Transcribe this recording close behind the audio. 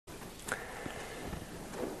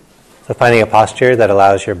So finding a posture that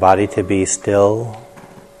allows your body to be still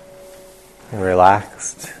and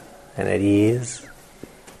relaxed and at ease,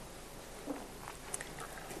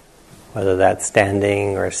 whether that's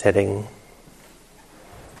standing or sitting.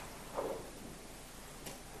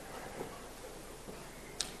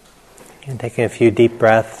 And taking a few deep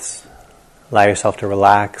breaths, allow yourself to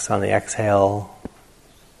relax on the exhale.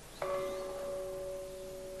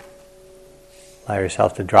 Allow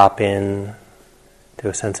yourself to drop in to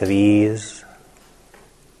a sense of ease.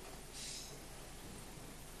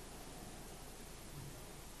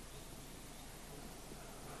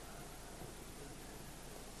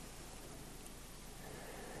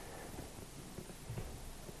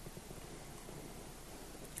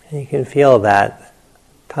 And you can feel that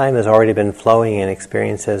time has already been flowing and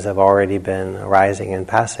experiences have already been arising and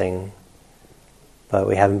passing, but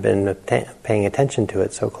we haven't been paying attention to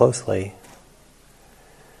it so closely.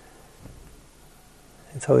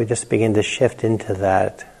 And so we just begin to shift into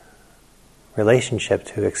that relationship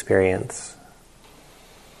to experience.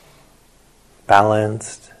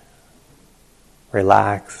 Balanced,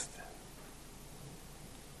 relaxed,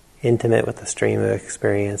 intimate with the stream of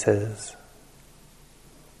experiences,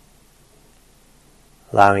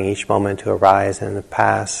 allowing each moment to arise and to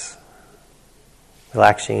pass,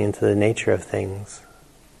 relaxing into the nature of things.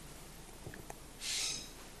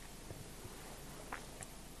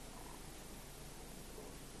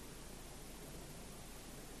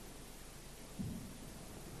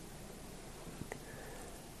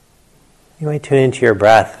 You might tune into your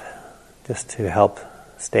breath just to help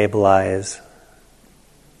stabilize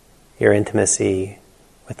your intimacy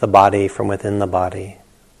with the body from within the body.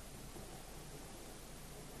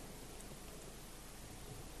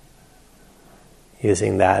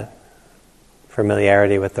 Using that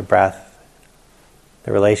familiarity with the breath,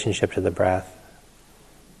 the relationship to the breath,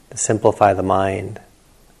 to simplify the mind,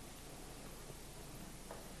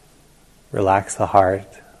 relax the heart,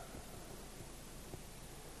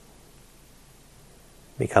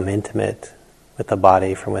 become intimate with the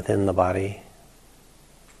body from within the body.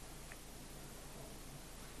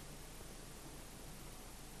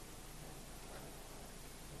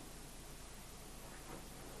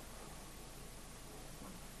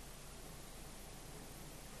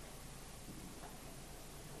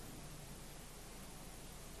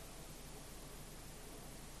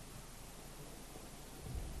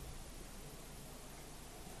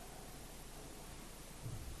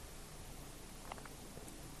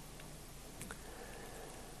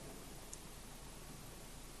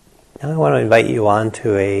 Now I want to invite you on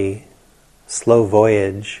to a slow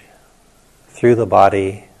voyage through the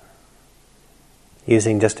body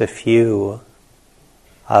using just a few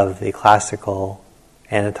of the classical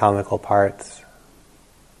anatomical parts.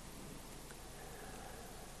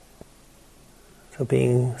 So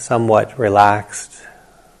being somewhat relaxed,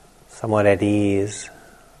 somewhat at ease,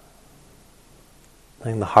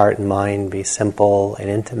 letting the heart and mind be simple and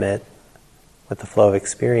intimate with the flow of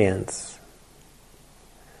experience.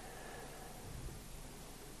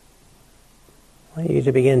 I want you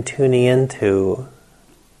to begin tuning into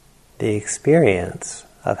the experience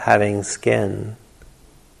of having skin.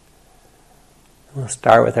 We'll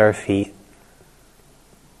start with our feet.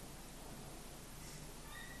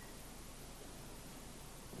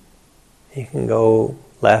 You can go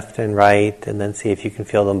left and right and then see if you can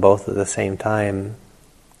feel them both at the same time.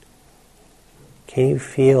 Can you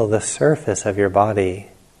feel the surface of your body?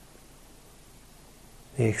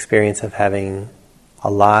 The experience of having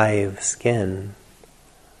alive skin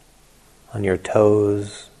on your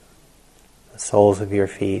toes, the soles of your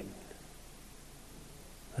feet,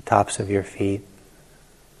 the tops of your feet.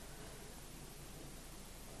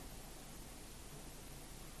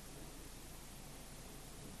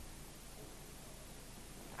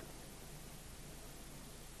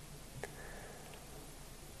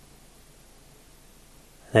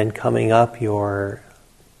 Then coming up your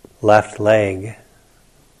left leg,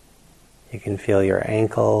 you can feel your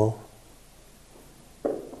ankle.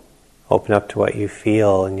 Open up to what you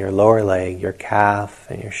feel in your lower leg, your calf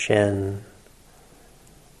and your shin,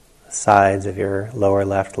 the sides of your lower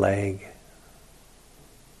left leg.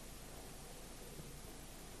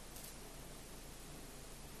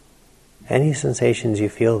 Any sensations you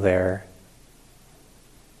feel there,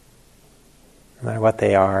 no matter what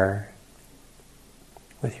they are,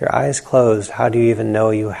 with your eyes closed, how do you even know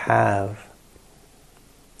you have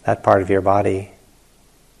that part of your body?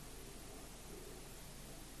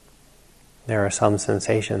 There are some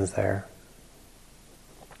sensations there.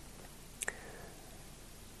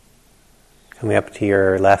 Coming up to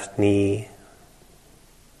your left knee,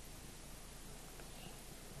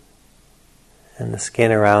 and the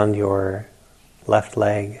skin around your left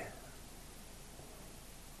leg.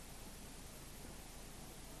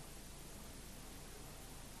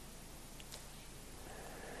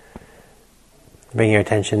 Bring your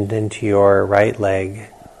attention into your right leg,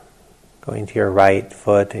 going to your right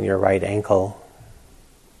foot and your right ankle.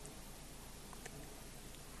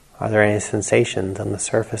 Are there any sensations on the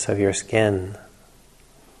surface of your skin?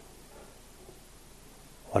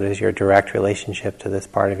 What is your direct relationship to this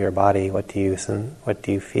part of your body? What do you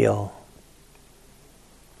feel?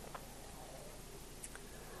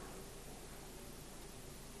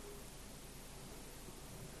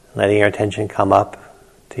 Letting your attention come up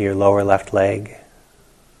to your lower left leg.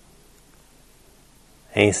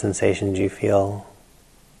 Any sensations you feel,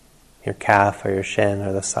 your calf or your shin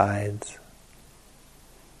or the sides.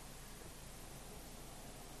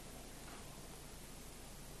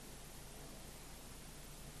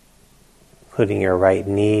 Including your right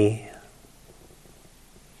knee.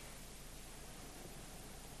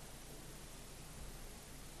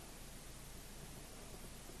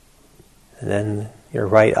 And then your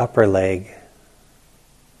right upper leg,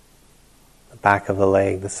 the back of the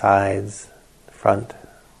leg, the sides, the front.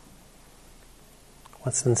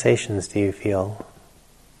 What sensations do you feel?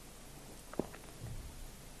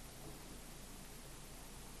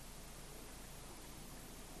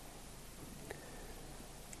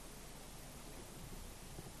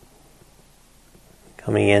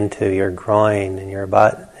 Coming into your groin and your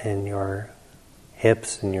butt and your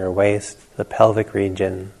hips and your waist, the pelvic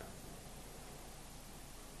region.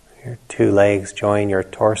 Your two legs join your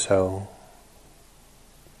torso.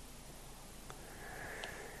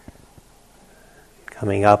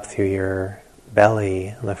 Coming up through your belly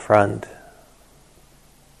and the front,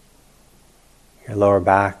 your lower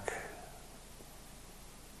back,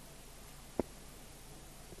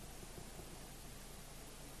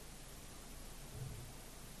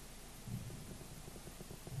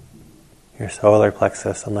 your solar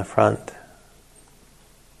plexus on the front,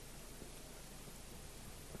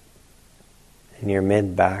 and your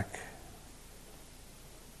mid-back.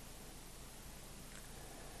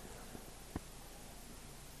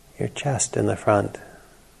 Your chest in the front,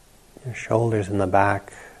 your shoulders in the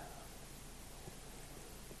back,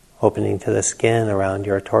 opening to the skin around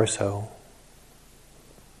your torso.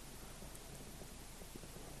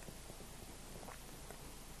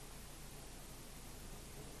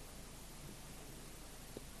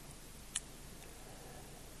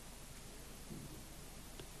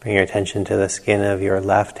 Bring your attention to the skin of your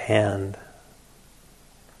left hand.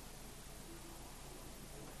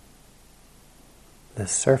 The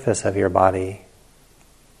surface of your body,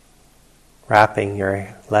 wrapping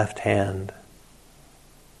your left hand.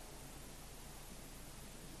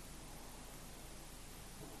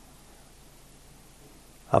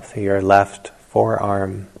 Up through your left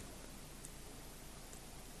forearm,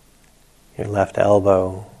 your left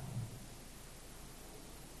elbow,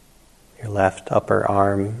 your left upper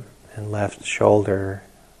arm and left shoulder,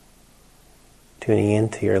 tuning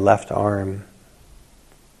into your left arm.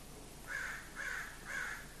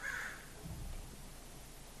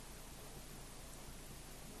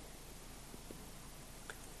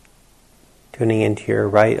 Tuning into your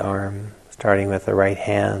right arm, starting with the right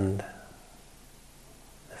hand,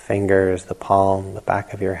 the fingers, the palm, the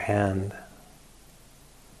back of your hand.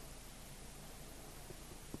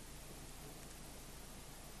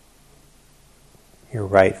 Your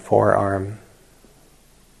right forearm.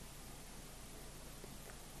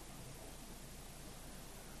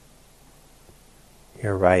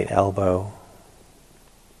 Your right elbow.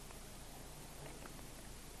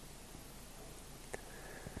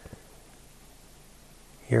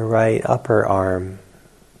 Your right upper arm,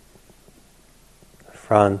 the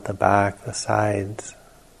front, the back, the sides.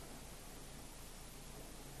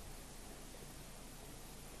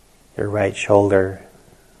 Your right shoulder.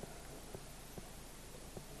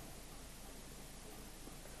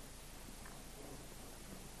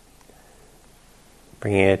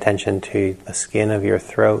 Bringing attention to the skin of your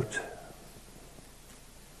throat,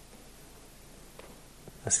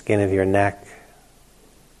 the skin of your neck,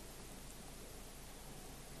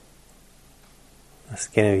 the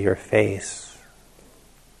skin of your face,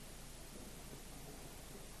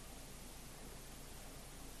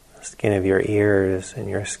 the skin of your ears and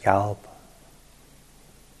your scalp.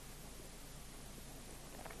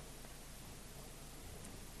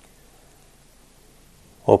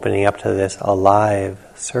 Opening up to this alive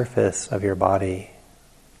surface of your body.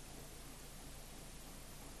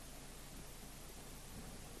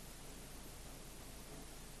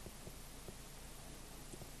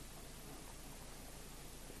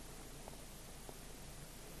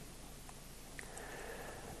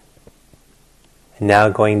 And now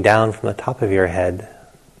going down from the top of your head,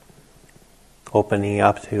 opening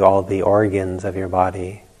up to all the organs of your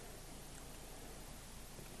body.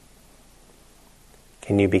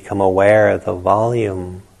 Can you become aware of the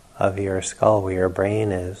volume of your skull, where your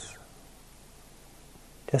brain is?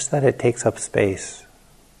 Just that it takes up space.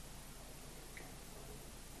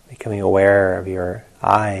 Becoming aware of your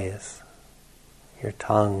eyes, your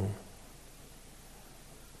tongue,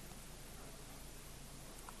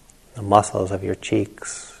 the muscles of your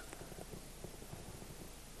cheeks,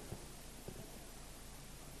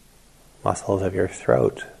 muscles of your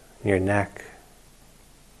throat, your neck.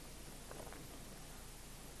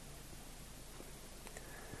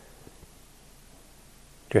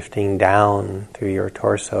 Drifting down through your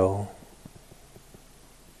torso,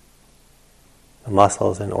 the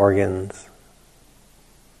muscles and organs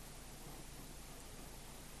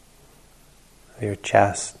of your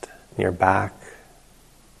chest, your back,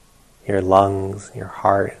 your lungs, your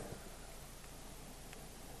heart,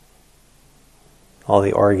 all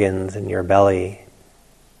the organs in your belly,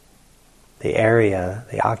 the area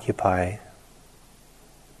they occupy,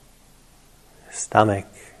 stomach,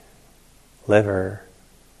 liver,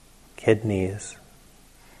 kidneys,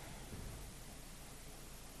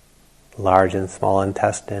 large and small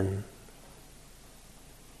intestine,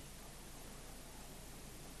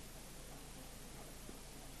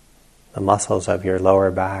 the muscles of your lower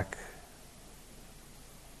back,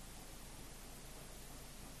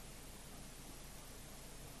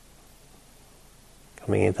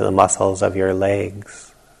 coming into the muscles of your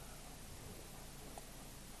legs,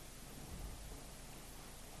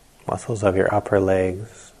 muscles of your upper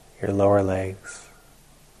legs, your lower legs,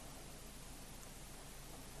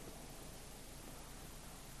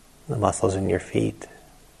 the muscles in your feet,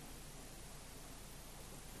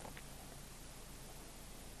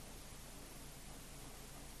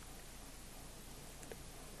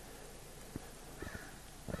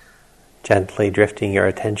 gently drifting your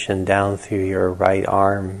attention down through your right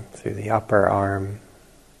arm, through the upper arm,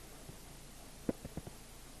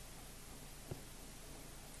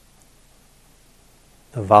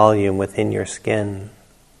 the volume within your skin,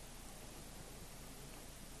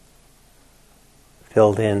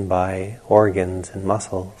 filled in by organs and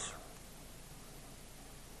muscles.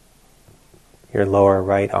 Your lower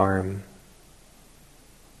right arm,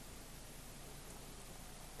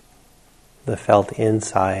 the felt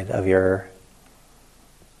inside of your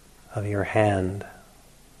hand,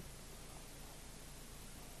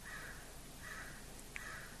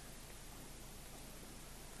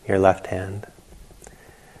 your left hand,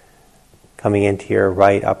 coming into your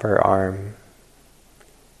right upper arm,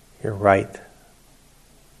 your right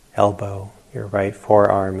elbow, your right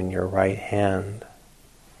forearm, and your right hand,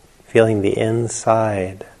 feeling the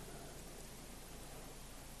inside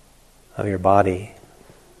of your body.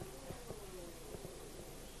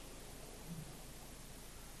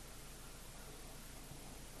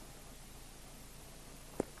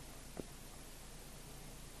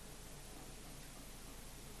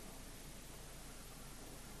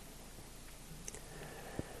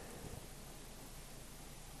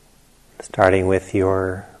 Starting with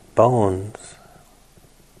your bones,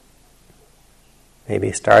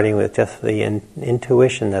 maybe starting with just the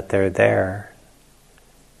intuition that they're there,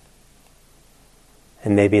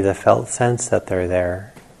 and maybe the felt sense that they're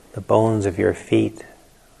there, the bones of your feet,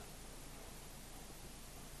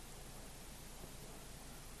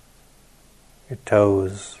 your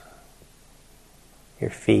toes, your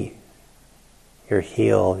feet, your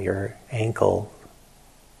heel, your ankle,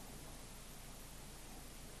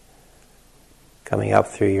 coming up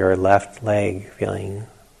through your left leg, feeling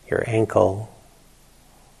your ankle,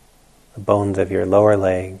 the bones of your lower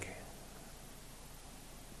leg,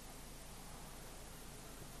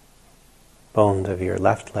 bones of your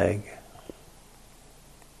left leg,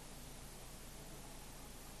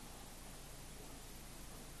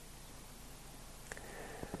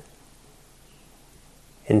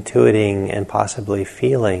 intuiting and possibly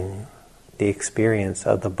feeling the experience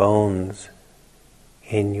of the bones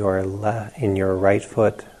in your right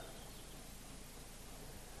foot,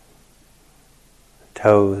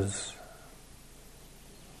 toes,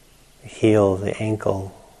 the heel, the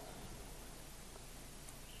ankle,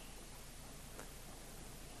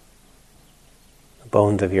 the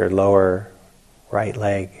bones of your lower right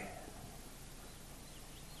leg,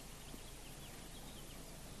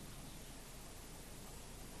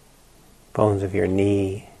 bones of your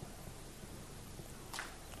knee,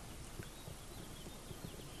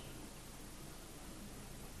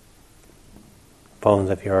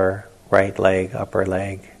 bones of your right leg, upper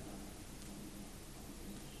leg,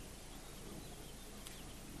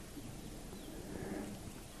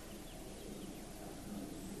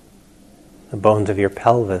 the bones of your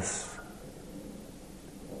pelvis,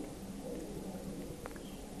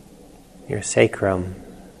 your sacrum,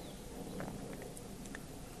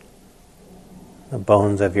 the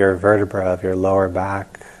bones of your vertebra of your lower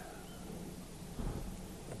back,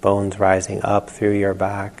 the bones rising up through your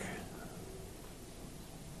back,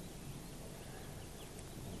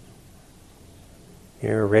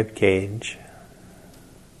 your rib cage,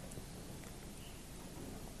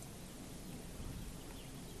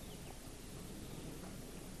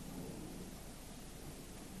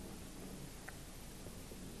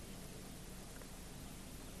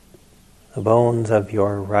 the bones of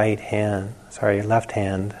your left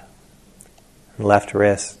hand and left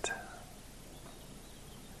wrist,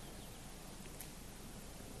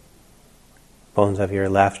 bones of your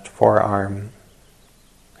left forearm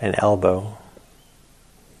and elbow,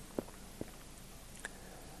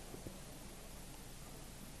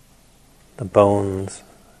 the bones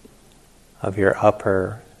of your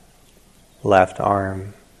upper left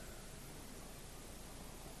arm,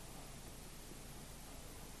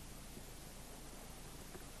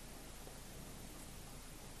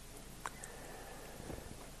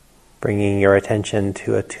 bringing your attention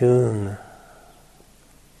to attune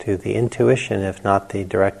to the intuition, if not the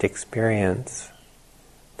direct experience,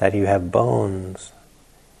 that you have bones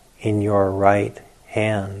in your right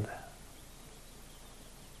hand.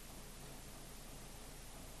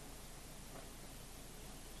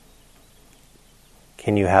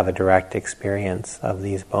 Can you have a direct experience of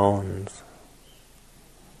these bones?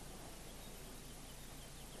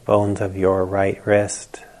 Bones of your right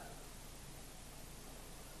wrist,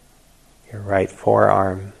 your right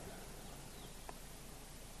forearm,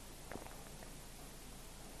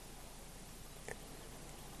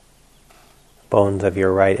 bones of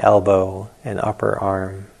your right elbow and upper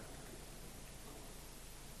arm,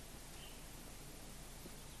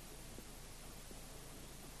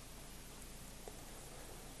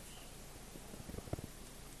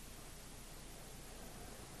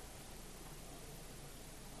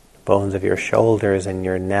 bones of your shoulders and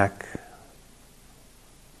your neck,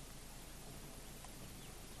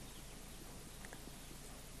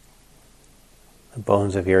 the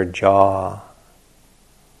bones of your jaw,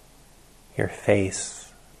 your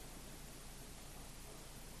face,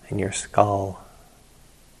 and your skull.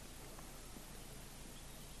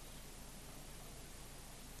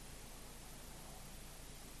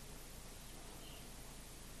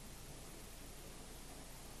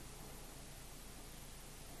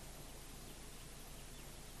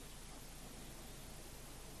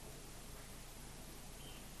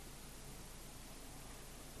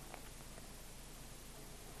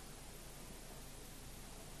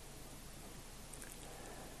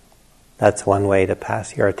 That's one way to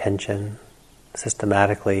pass your attention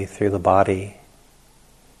systematically through the body.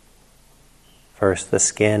 First, the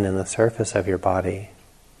skin and the surface of your body,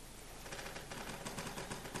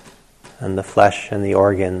 and the flesh and the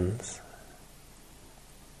organs,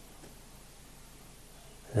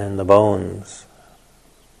 and then the bones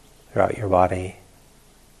throughout your body.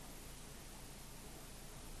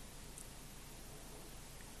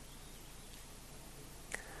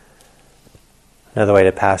 Another way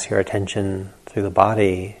to pass your attention through the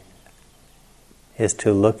body is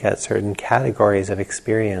to look at certain categories of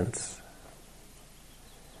experience.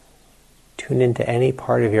 Tune into any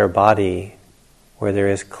part of your body where there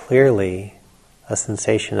is clearly a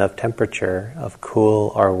sensation of temperature, of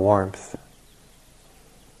cool or warmth.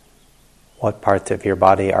 What parts of your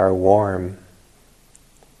body are warm?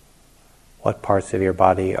 What parts of your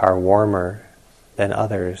body are warmer than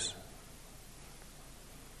others?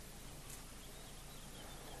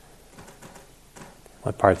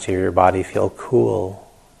 What parts of your body feel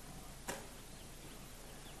cool?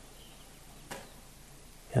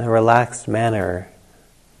 In a relaxed manner,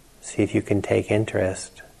 see if you can take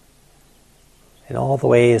interest in all the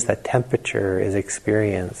ways that temperature is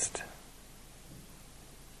experienced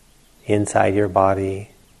inside your body,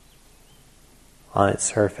 on its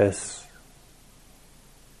surface,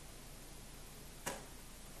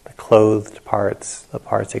 the clothed parts, the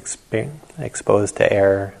parts exposed to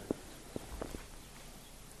air.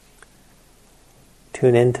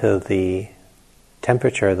 Tune into the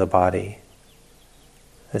temperature of the body.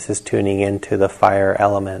 This is tuning into the fire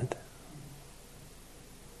element.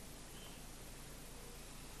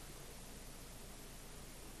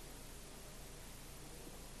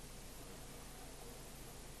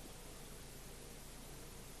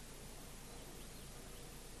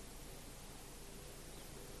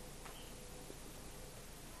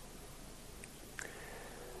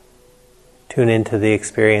 Tune into the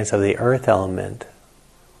experience of the earth element,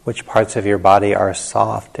 which parts of your body are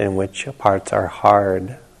soft and which parts are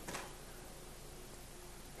hard.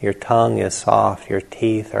 Your tongue is soft, your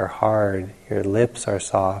teeth are hard, your lips are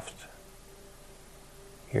soft,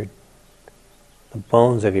 the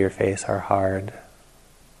bones of your face are hard.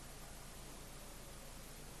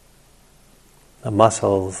 The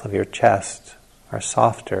muscles of your chest are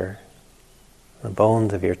softer, the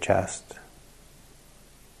bones of your chest.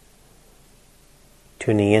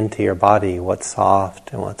 Tuning into your body, what's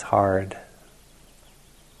soft and what's hard.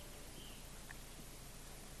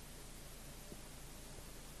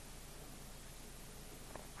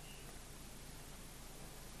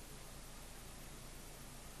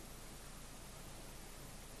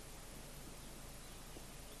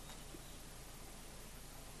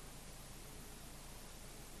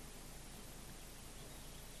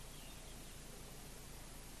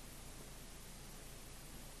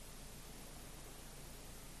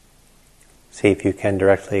 See if you can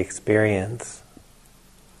directly experience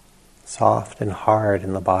soft and hard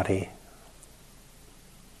in the body.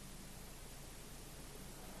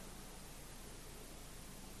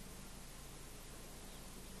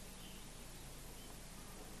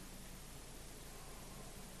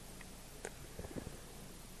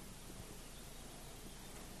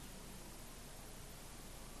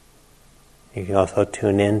 You can also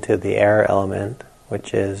tune into the air element,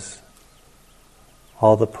 which is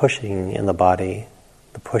all the pushing in the body,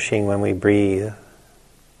 the pushing when we breathe,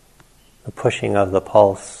 the pushing of the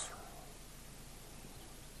pulse,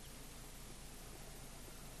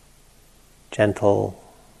 gentle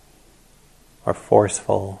or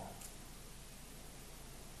forceful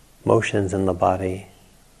motions in the body,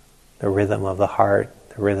 the rhythm of the heart,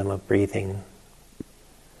 the rhythm of breathing,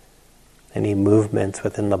 any movements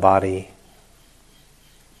within the body.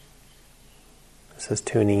 This is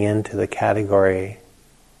tuning into the category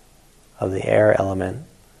of the air element.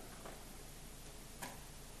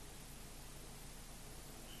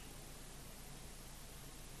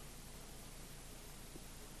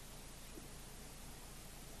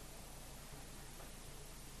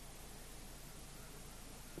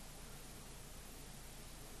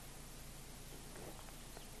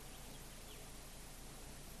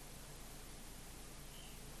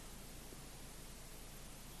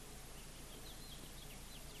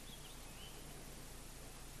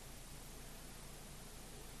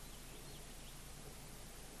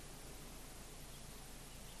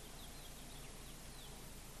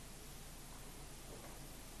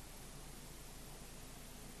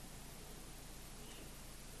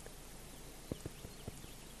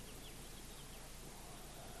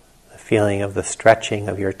 Feeling of the stretching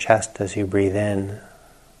of your chest as you breathe in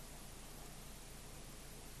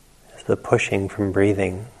is the pushing from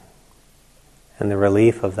breathing, and the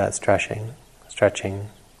relief of that stretching,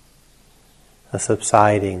 the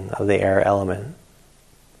subsiding of the air element,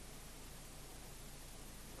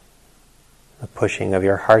 the pushing of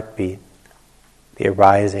your heartbeat, the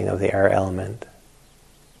arising of the air element,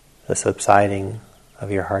 the subsiding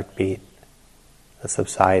of your heartbeat, the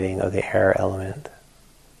subsiding of the air element.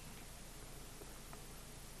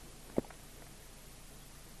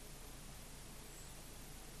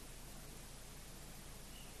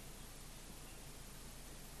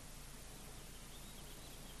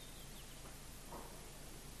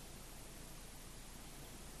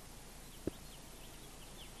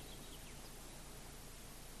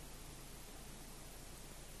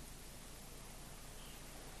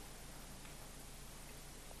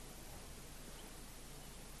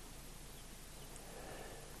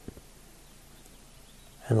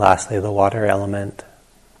 And lastly, the water element.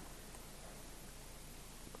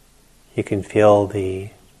 You can feel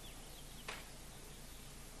the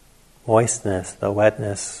moistness, the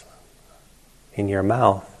wetness in your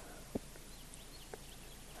mouth,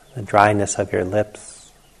 the dryness of your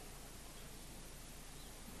lips.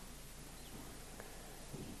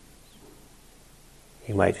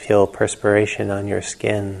 You might feel perspiration on your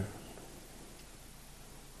skin,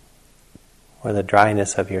 or the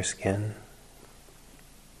dryness of your skin.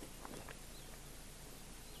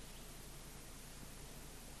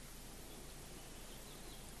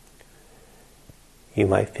 You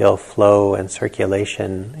might feel flow and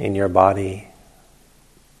circulation in your body,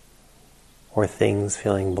 or things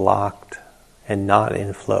feeling blocked and not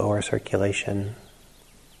in flow or circulation.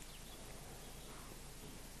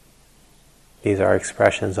 These are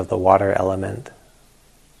expressions of the water element.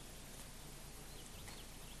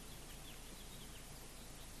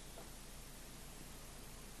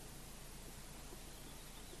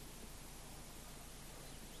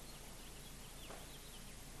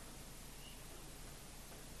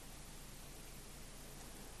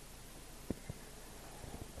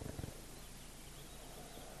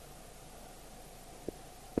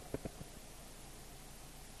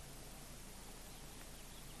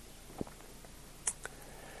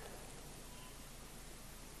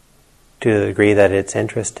 to the degree that it's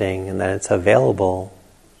interesting and that it's available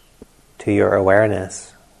to your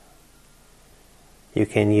awareness, you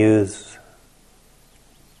can use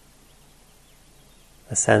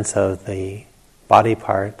the sense of the body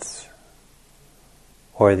parts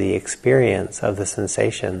or the experience of the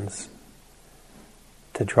sensations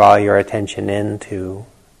to draw your attention into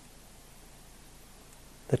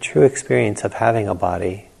the true experience of having a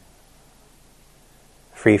body,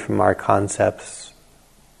 free from our concepts,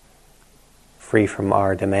 free from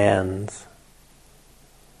our demands.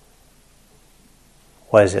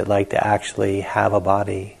 What is it like to actually have a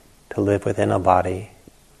body, to live within a body?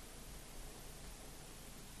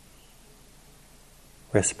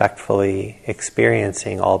 Respectfully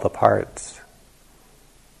experiencing all the parts,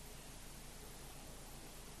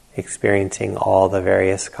 experiencing all the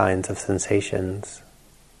various kinds of sensations,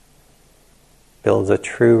 builds a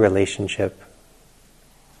true relationship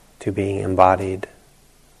to being embodied,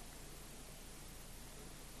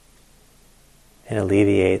 and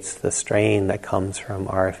alleviates the strain that comes from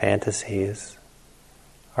our fantasies,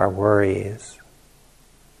 our worries,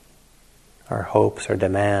 our hopes or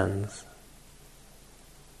demands.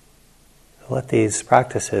 So let these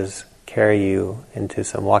practices carry you into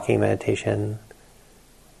some walking meditation,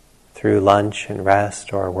 through lunch and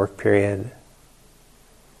rest or work period,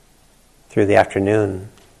 through the afternoon.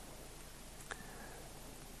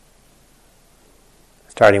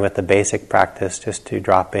 Starting with the basic practice, just to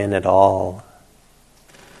drop in at all,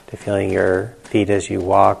 to feeling your feet as you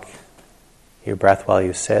walk, your breath while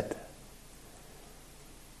you sit,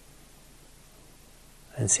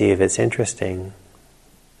 and see if it's interesting,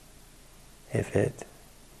 if it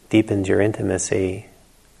deepens your intimacy,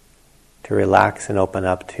 to relax and open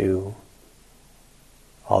up to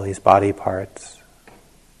all these body parts,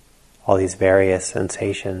 all these various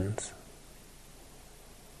sensations.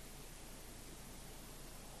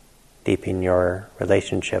 Deepen your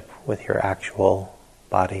relationship with your actual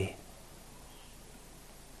body.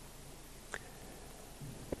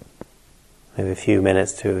 Maybe a few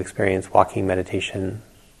minutes to experience walking meditation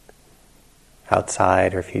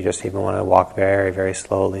outside, or if you just even want to walk very, very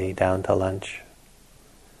slowly down to lunch.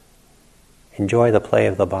 Enjoy the play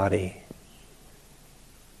of the body.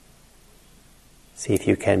 See if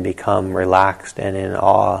you can become relaxed and in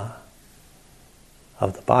awe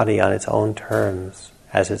of the body on its own terms,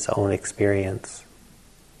 as its own experience,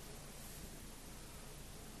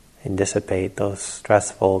 and dissipate those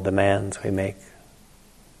stressful demands we make,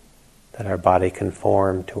 that our body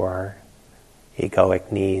conform to our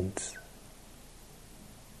egoic needs.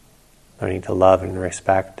 Learning to love and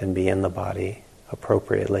respect and be in the body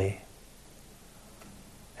appropriately,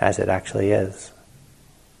 as it actually is.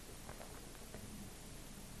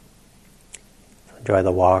 So enjoy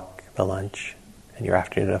the walk, the lunch, and your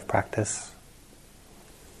afternoon of practice.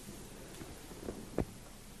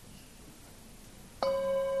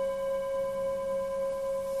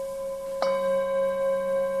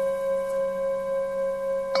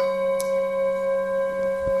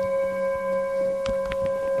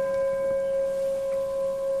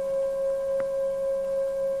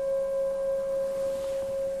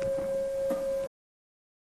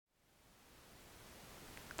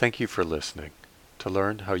 Thank you for listening. To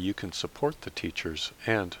learn how you can support the teachers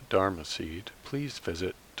and Dharma Seed, please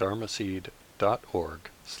visit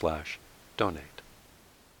dharmaseed.org/donate.